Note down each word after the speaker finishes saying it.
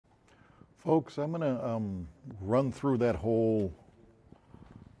Folks, I'm going to run through the whole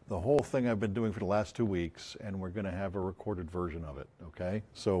thing I've been doing for the last 2 weeks, and we're going to have a recorded version of it, okay?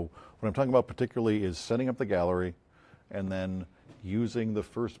 So what I'm talking about particularly is setting up the gallery and then using the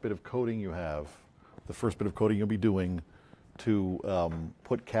first bit of coding you have, the first bit of coding you'll be doing to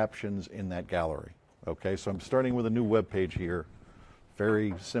put captions in that gallery, okay? So I'm starting with a new web page here,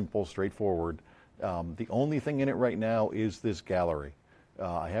 very simple, straightforward. The only thing in it right now is this gallery.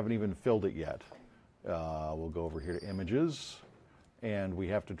 I haven't even filled it yet. We'll go over here to images, and we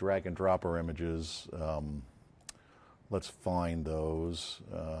have to drag and drop our images. Let's find those.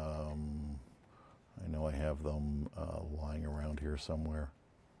 I know I have them lying around here somewhere.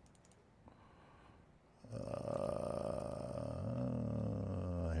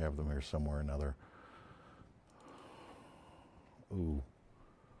 I have them here somewhere or another. Ooh,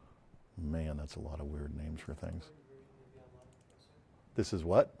 man, that's a lot of weird names for things. This is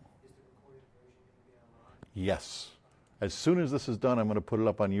what? Yes. As soon as this is done, I'm going to put it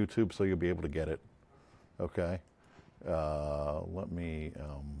up on YouTube so you'll be able to get it. Okay. Let me,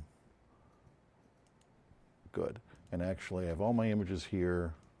 good. And actually, I have all my images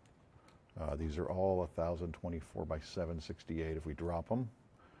here. These are all 1024 by 768. If we drop them,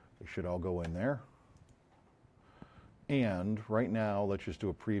 they should all go in there. And right now, let's just do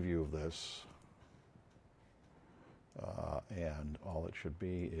a preview of this. And all it should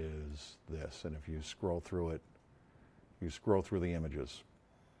be is this. And if you scroll through it, you scroll through the images.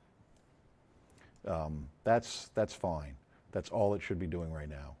 That's fine. That's all it should be doing right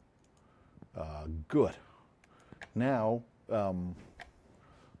now. Good. Now,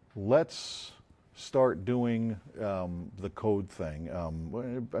 let's start doing the code thing.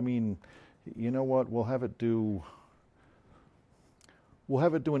 I mean, you know what? We'll have it do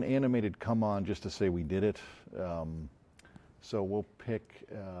an animated come on just to say we did it. So we'll pick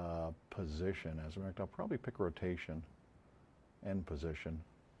position. As a matter of fact, I'll probably pick rotation and position.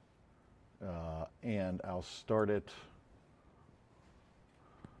 And I'll start it.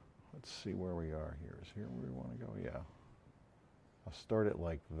 Let's see where we are here. Is here where we want to go? Yeah. I'll start it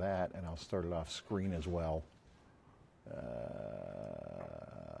like that, and I'll start it off screen as well.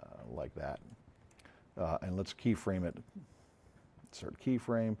 Like that. And let's keyframe it. Insert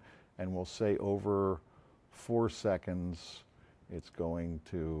keyframe, and we'll say over 4 seconds it's going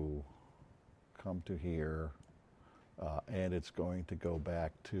to come to here, and it's going to go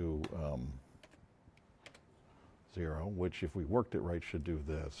back to 0, which if we worked it right should do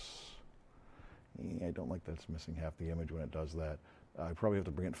this. I don't like that it's missing half the image when it does that. I probably have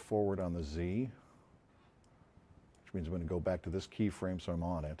to bring it forward on the Z, which means I'm going to go back to this keyframe so I'm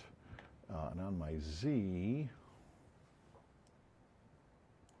on it. And on my Z,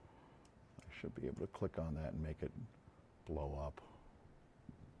 should be able to click on that and make it blow up.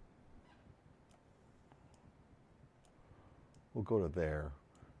 We'll go to there.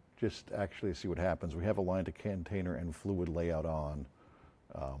 Just actually see what happens. We have aligned to container and fluid layout on.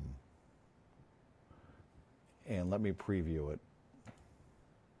 And let me preview it.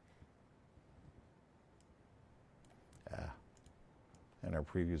 And our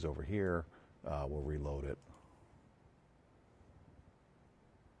preview's over here. We'll reload it.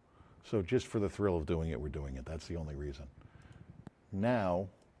 So just for the thrill of doing it, we're doing it. That's the only reason. Now,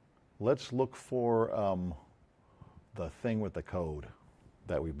 let's look for the thing with the code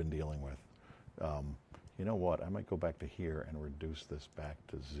that we've been dealing with. You know what? I might go back to here and reduce this back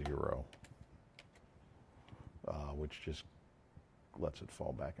to 0, which just lets it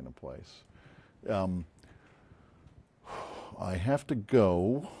fall back into place. I have to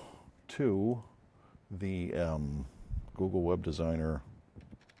go to the Google Web Designer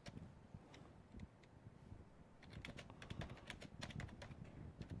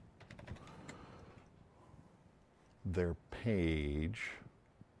their page,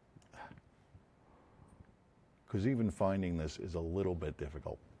 because even finding this is a little bit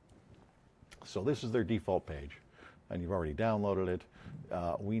difficult. So this is their default page, and you've already downloaded it.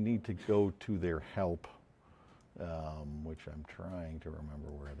 We need to go to their help, which I'm trying to remember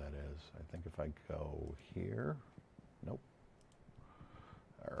where that is. I think if I go here, nope.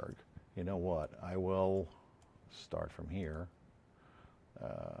 Arg. You know what? I will start from here.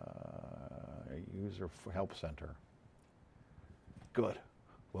 User Help Center. Good.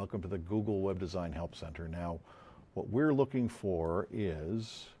 Welcome to the Google Web Design Help Center. Now, what we're looking for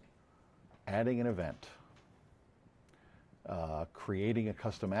is adding an event, creating a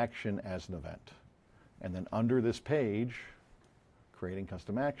custom action as an event, and then under this page, creating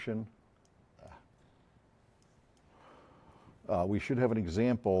custom action, we should have an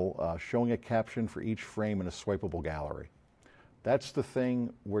example showing a caption for each frame in a swipeable gallery. That's the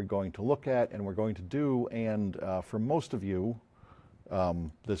thing we're going to look at and we're going to do. And for most of you,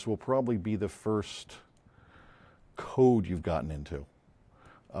 this will probably be the first code you've gotten into.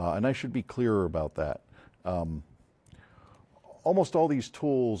 And I should be clearer about that. Almost all these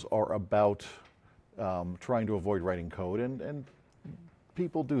tools are about trying to avoid writing code, and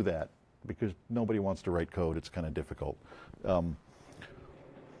people do that because nobody wants to write code. It's kind of difficult.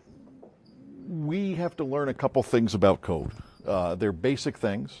 We have to learn a couple things about code. They're basic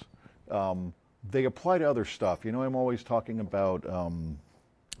things. They apply to other stuff. You know, I'm always talking about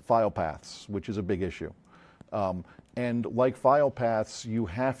file paths, which is a big issue. And like file paths, you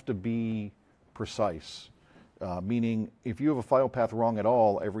have to be precise, meaning if you have a file path wrong at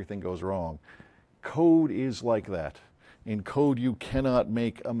all, everything goes wrong. Code is like that. In code, you cannot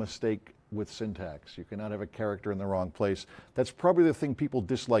make a mistake with syntax. You cannot have a character in the wrong place. That's probably the thing people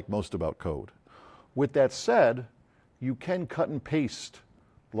dislike most about code. With that said, you can cut and paste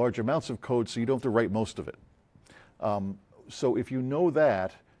large amounts of code so you don't have to write most of it. So if you know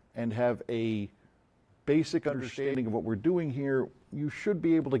that and have a basic understanding of what we're doing here, you should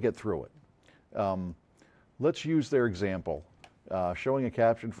be able to get through it. Let's use their example. Showing a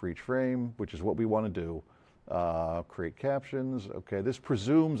caption for each frame, which is what we want to do. Create captions. Okay, this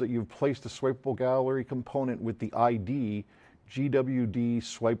presumes that you've placed a swipeable gallery component with the ID GWD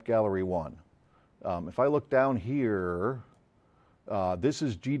Swipe Gallery 1. If I look down here, this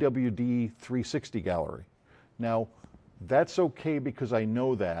is GWD 360 Gallery. Now, that's okay because I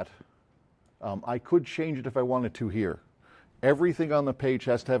know that. I could change it if I wanted to here. Everything on the page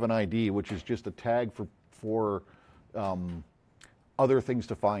has to have an ID, which is just a tag for other things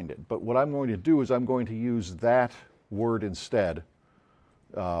to find it. But what I'm going to do is I'm going to use that word instead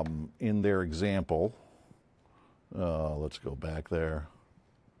in their example. Let's go back there.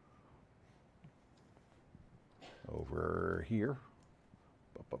 Over here.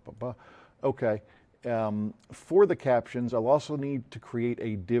 Okay. For the captions, I'll also need to create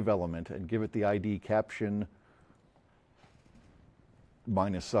a div element and give it the ID caption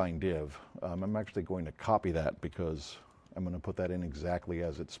 -div. I'm actually going to copy that because I'm going to put that in exactly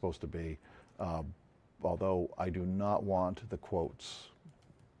as it's supposed to be, although I do not want the quotes.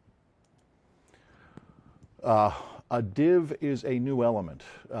 A div is a new element.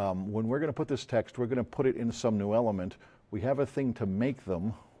 When we're going to put this text, we're going to put it in some new element. We have a thing to make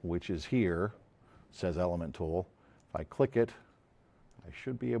them, which is here. It says element tool. If I click it, I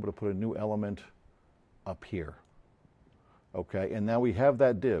should be able to put a new element up here. Okay, and now we have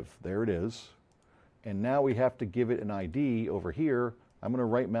that div. There it is. And now we have to give it an ID over here. I'm going to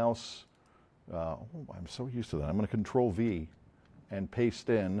right mouse. I'm so used to that. I'm going to Control V and paste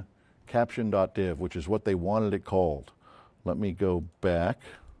in caption.div, which is what they wanted it called. Let me go back.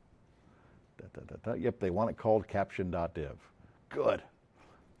 Yep, they want it called caption.div. Good.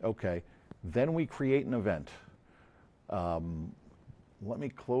 Okay, then we create an event. Let me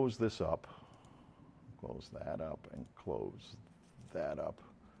close this up. Close that up and close that up.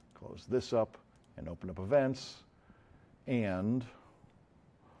 Close this up and open up events. And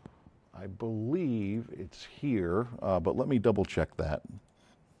I believe it's here, but let me double check that.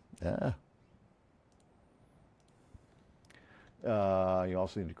 You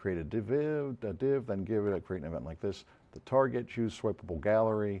also need to create a div, then give it create an event like this. The target, choose swipeable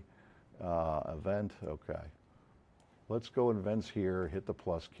gallery, event, okay. Let's go in events here, hit the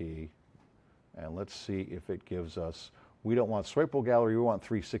plus key, and let's see if it gives us, we don't want swipeable gallery, we want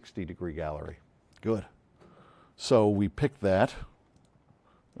 360-degree gallery. Good. So we pick that.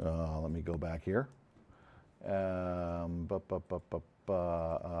 Let me go back here.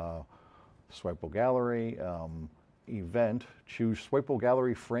 Swipeable gallery, event, choose swipeable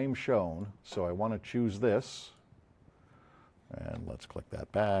gallery frame shown. So I want to choose this. And let's click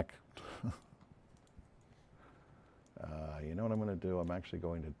that back. You know what I'm going to do? I'm actually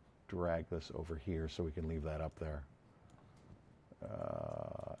going to drag this over here so we can leave that up there.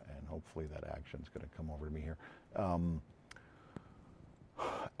 And hopefully that action's going to come over to me here.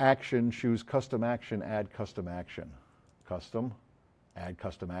 Action, choose custom action, add custom action. Custom, add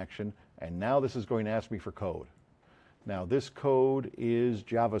custom action. And now this is going to ask me for code. Now this code is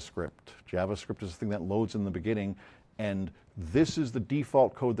JavaScript. JavaScript is the thing that loads in the beginning, and this is the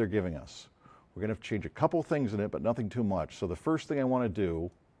default code they're giving us. We're going to have to change a couple things in it, but nothing too much. So the first thing I want to do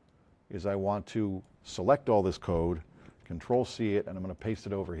is I want to select all this code, Control C it, and I'm going to paste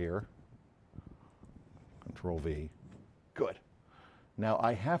it over here. Control V. Good. Now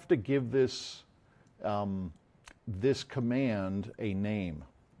I have to give this this command a name.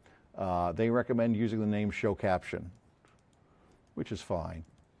 They recommend using the name show caption, which is fine.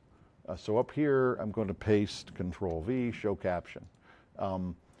 So up here, I'm going to paste Control V, show caption.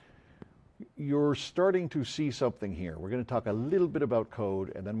 You're starting to see something here. We're going to talk a little bit about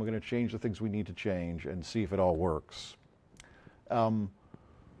code, and then we're going to change the things we need to change and see if it all works.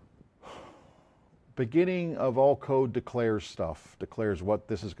 Beginning of all code declares stuff, declares what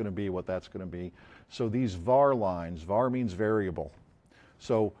this is going to be, what that's going to be. So these var lines, var means variable.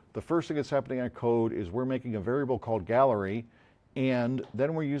 So the first thing that's happening in code is we're making a variable called gallery, and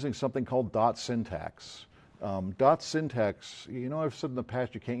then we're using something called dot syntax. Dot syntax, you know, I've said in the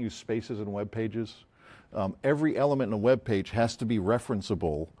past you can't use spaces in web pages. Every element in a web page has to be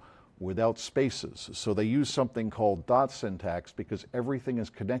referenceable without spaces. So they use something called dot syntax because everything is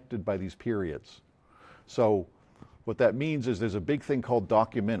connected by these periods. So what that means is there's a big thing called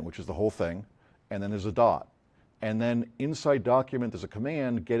document, which is the whole thing, and then there's a dot. And then inside document there's a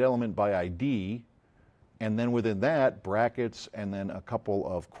command, get element by ID, and then within that, brackets, and then a couple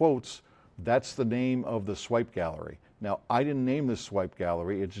of quotes. That's the name of the swipe gallery. Now, I didn't name this swipe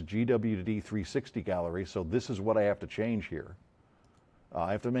gallery. It's GWD 360 gallery, so this is what I have to change here.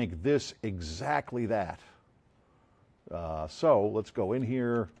 I have to make this exactly that. So let's go in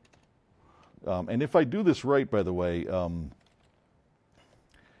here. And if I do this right, by the way,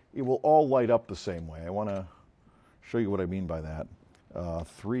 it will all light up the same way. I want to show you what I mean by that.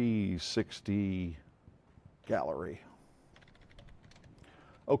 360 gallery.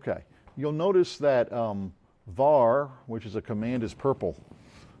 Okay. You'll notice that var, which is a command, is purple.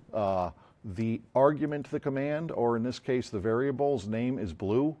 The argument to the command, or in this case the variable's name, is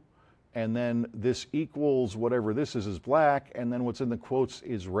blue. And then this equals whatever this is black, and then what's in the quotes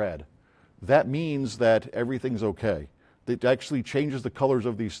is red. That means that everything's okay. It actually changes the colors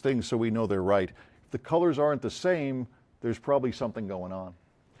of these things so we know they're right. If the colors aren't the same, there's probably something going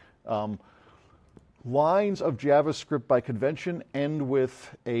on. Lines of JavaScript by convention end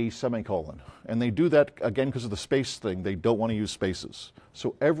with a semicolon. And they do that, again, because of the space thing. They don't want to use spaces.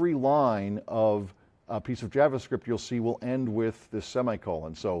 So every line of a piece of JavaScript you'll see will end with this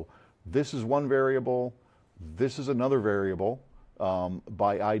semicolon. So this is one variable. This is another variable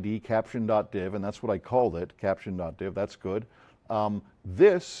by ID, caption.div, and that's what I called it, caption.div. That's good.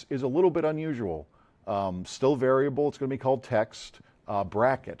 This is a little bit unusual. Still variable. It's going to be called text,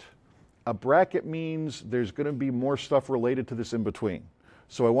 bracket. A bracket means there's going to be more stuff related to this in between.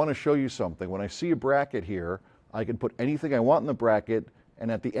 So I want to show you something. When I see a bracket here, I can put anything I want in the bracket,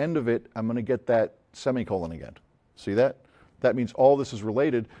 and at the end of it, I'm going to get that semicolon again. See that? That means all this is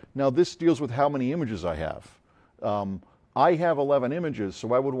related. Now this deals with how many images I have. I have 11 images,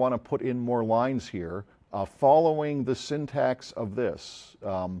 so I would want to put in more lines here following the syntax of this,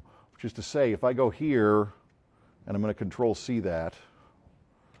 which is to say, if I go here, and I'm going to Control C that,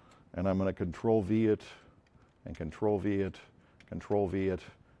 and I'm going to Control V it, and Control V it, Control V it,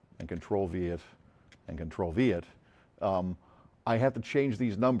 and Control V it, and Control V it. I have to change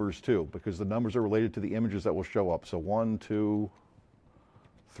these numbers too, because the numbers are related to the images that will show up. So 1, 2,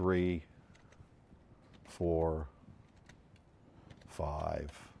 3, 4,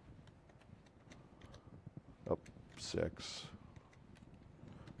 5, 6,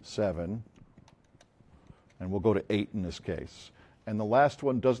 7, and we'll go to 8 in this case. And the last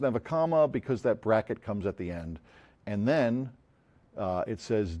one doesn't have a comma because that bracket comes at the end. And then it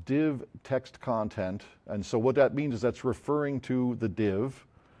says div text content. And so what that means is that's referring to the div,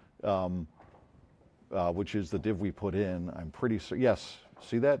 which is the div we put in. I'm pretty sure. Yes,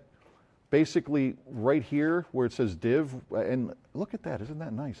 see that? Basically, right here where it says div, and look at that. Isn't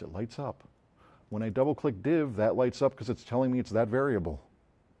that nice? It lights up. When I double-click div, that lights up because it's telling me it's that variable.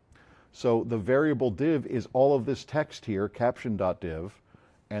 So the variable div is all of this text here, caption.div,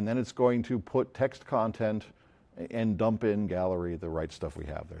 and then it's going to put text content and dump in gallery, the right stuff we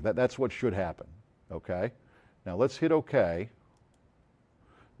have there. That's what should happen, okay? Now let's hit OK,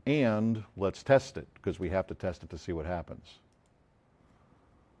 and let's test it, because we have to test it to see what happens.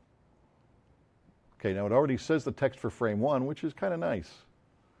 Okay, now it already says the text for frame 1, which is kind of nice.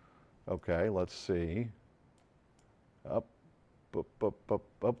 Okay, let's see. Up.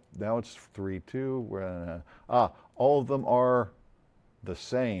 Now it's 3, 2. All of them are the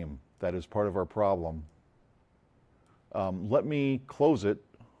same. That is part of our problem. Let me close it,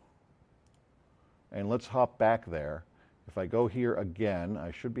 and let's hop back there. If I go here again,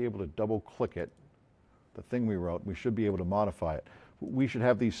 I should be able to double-click it. The thing we wrote, we should be able to modify it. We should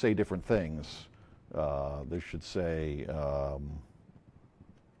have these say different things. This should say,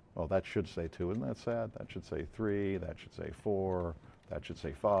 oh, that should say 2, isn't that sad? That should say 3, that should say 4, that should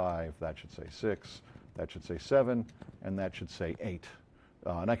say 5, that should say 6, that should say 7, and that should say 8.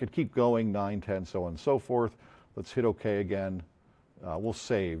 And I could keep going, 9, 10, so on and so forth. Let's hit OK again. We'll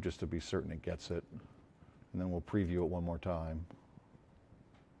save just to be certain it gets it, and then we'll preview it one more time.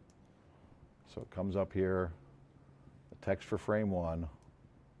 So it comes up here, the text for frame 1.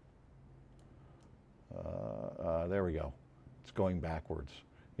 There we go. It's going backwards.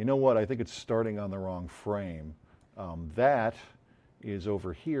 You know what? I think it's starting on the wrong frame. That is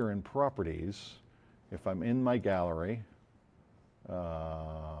over here in Properties. If I'm in my gallery,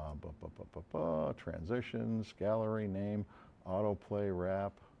 transitions, gallery, name, autoplay,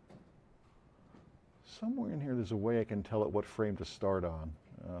 wrap. Somewhere in here there's a way I can tell it what frame to start on.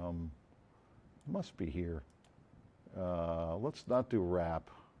 Must be here. Let's not do wrap.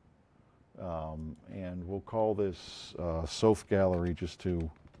 And we'll call this Soph Gallery just to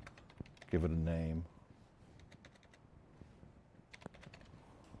give it a name.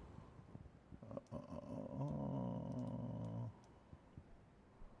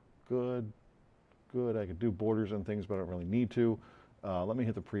 Good, good. I could do borders and things, but I don't really need to. Let me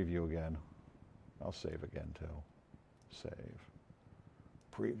hit the preview again. I'll save again too. Save.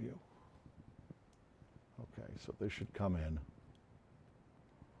 Preview. Okay, so this should come in.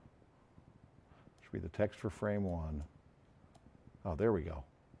 Should be the text for frame 1. Oh, there we go.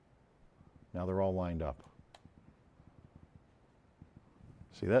 Now they're all lined up.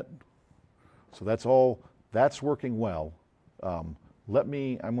 See that? So that's all, that's working well.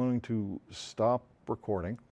 I'm going to stop recording.